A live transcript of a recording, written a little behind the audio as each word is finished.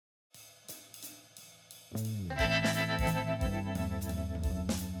Hello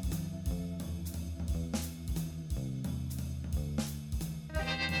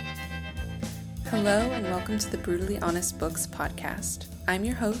and welcome to the Brutally Honest Books podcast. I'm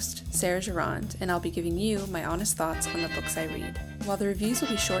your host, Sarah Gerard, and I'll be giving you my honest thoughts on the books I read. While the reviews will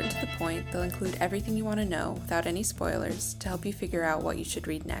be short and to the point, they'll include everything you want to know without any spoilers to help you figure out what you should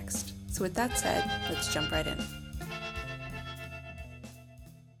read next. So with that said, let's jump right in.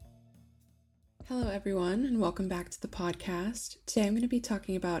 Hello everyone and welcome back to the podcast. Today I'm going to be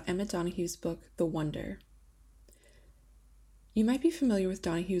talking about Emma Donoghue's book, The Wonder. You might be familiar with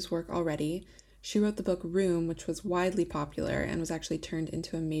Donoghue's work already. She wrote the book Room, which was widely popular and was actually turned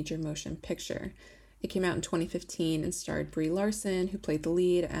into a major motion picture. It came out in 2015 and starred Brie Larson, who played the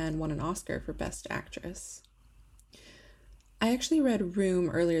lead and won an Oscar for Best Actress. I actually read Room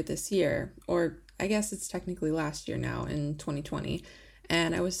earlier this year, or I guess it's technically last year now, in 2020,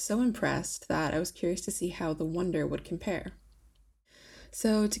 and I was so impressed that I was curious to see how The Wonder would compare.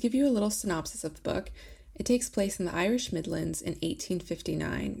 So to give you a little synopsis of the book, it takes place in the Irish Midlands in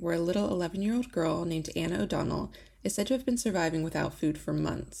 1859, where a little 11-year-old girl named Anna O'Donnell is said to have been surviving without food for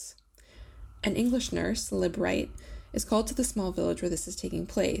months. An English nurse, Lib Wright, is called to the small village where this is taking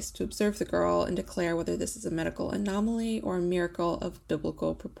place to observe the girl and declare whether this is a medical anomaly or a miracle of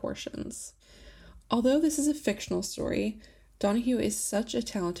biblical proportions. Although this is a fictional story, Donoghue is such a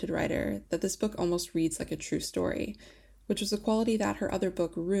talented writer that this book almost reads like a true story, which was a quality that her other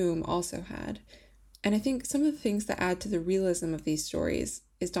book, Room, also had. And I think some of the things that add to the realism of these stories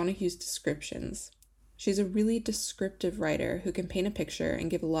is Donoghue's descriptions. She's a really descriptive writer who can paint a picture and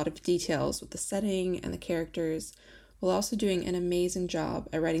give a lot of details with the setting and the characters, while also doing an amazing job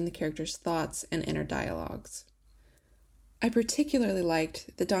at writing the characters' thoughts and inner dialogues. I particularly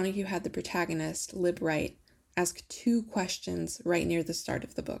liked that Donoghue had the protagonist, Lib Wright, ask two questions right near the start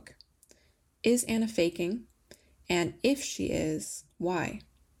of the book. Is Anna faking? And if she is, why?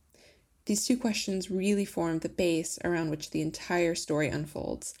 These two questions really form the base around which the entire story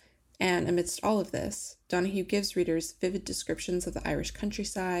unfolds, and amidst all of this, Donoghue gives readers vivid descriptions of the Irish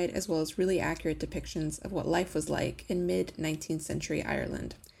countryside as well as really accurate depictions of what life was like in mid-19th century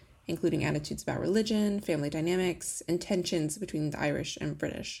Ireland, including attitudes about religion, family dynamics, and tensions between the Irish and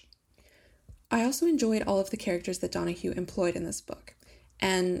British. I also enjoyed all of the characters that Donoghue employed in this book.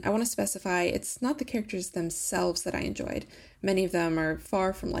 And I want to specify, it's not the characters themselves that I enjoyed. Many of them are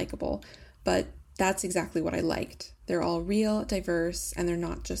far from likable, but that's exactly what I liked. They're all real, diverse, and they're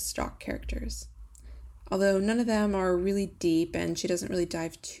not just stock characters. Although none of them are really deep and she doesn't really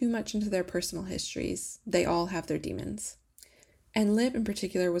dive too much into their personal histories, they all have their demons. And Lib in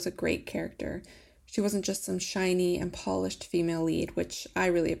particular was a great character. She wasn't just some shiny and polished female lead, which I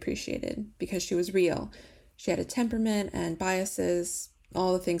really appreciated because she was real. She had a temperament and biases,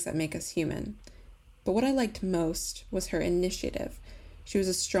 all the things that make us human. But what I liked most was her initiative. She was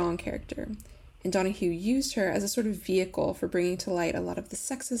a strong character, and Donoghue used her as a sort of vehicle for bringing to light a lot of the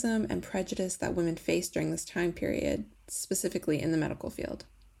sexism and prejudice that women faced during this time period, specifically in the medical field.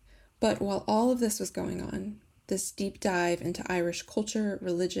 But while all of this was going on, this deep dive into Irish culture,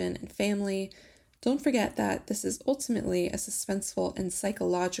 religion, and family, don't forget that this is ultimately a suspenseful and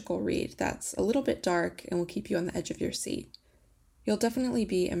psychological read that's a little bit dark and will keep you on the edge of your seat. You'll definitely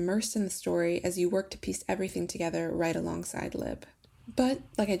be immersed in the story as you work to piece everything together right alongside Lib. But,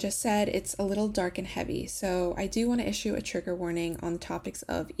 like I just said, it's a little dark and heavy, so I do want to issue a trigger warning on the topics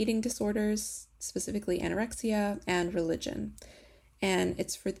of eating disorders, specifically anorexia, and religion. And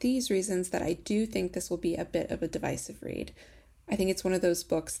it's for these reasons that I do think this will be a bit of a divisive read. I think it's one of those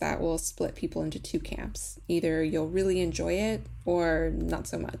books that will split people into two camps. Either you'll really enjoy it, or not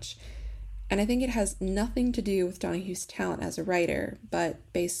so much. And I think it has nothing to do with Donoghue's talent as a writer, but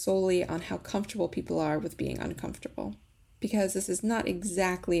based solely on how comfortable people are with being uncomfortable. Because this is not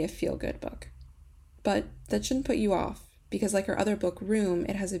exactly a feel-good book. But that shouldn't put you off, because like her other book, Room,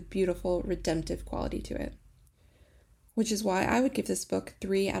 it has a beautiful, redemptive quality to it. Which is why I would give this book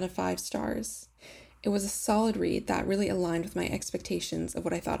 3 out of 5 stars. It was a solid read that really aligned with my expectations of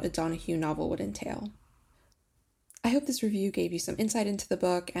what I thought a Donoghue novel would entail. I hope this review gave you some insight into the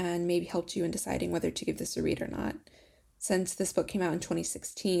book and maybe helped you in deciding whether to give this a read or not. Since this book came out in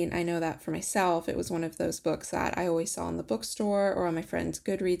 2016, I know that for myself, it was one of those books that I always saw in the bookstore or on my friends'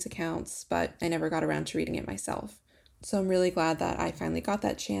 Goodreads accounts, but I never got around to reading it myself. So I'm really glad that I finally got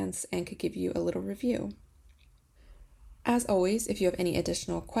that chance and could give you a little review. As always, if you have any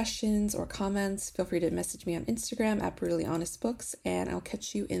additional questions or comments, feel free to message me on Instagram at BrutallyHonestBooks, and I'll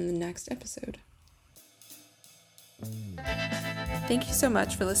catch you in the next episode. Thank you so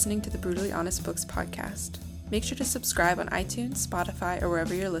much for listening to the Brutally Honest Books podcast. Make sure to subscribe on iTunes, Spotify, or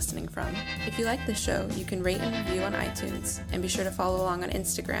wherever you're listening from. If you like the show, you can rate and review on iTunes, and be sure to follow along on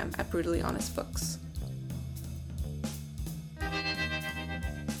Instagram at Brutally Honest Books.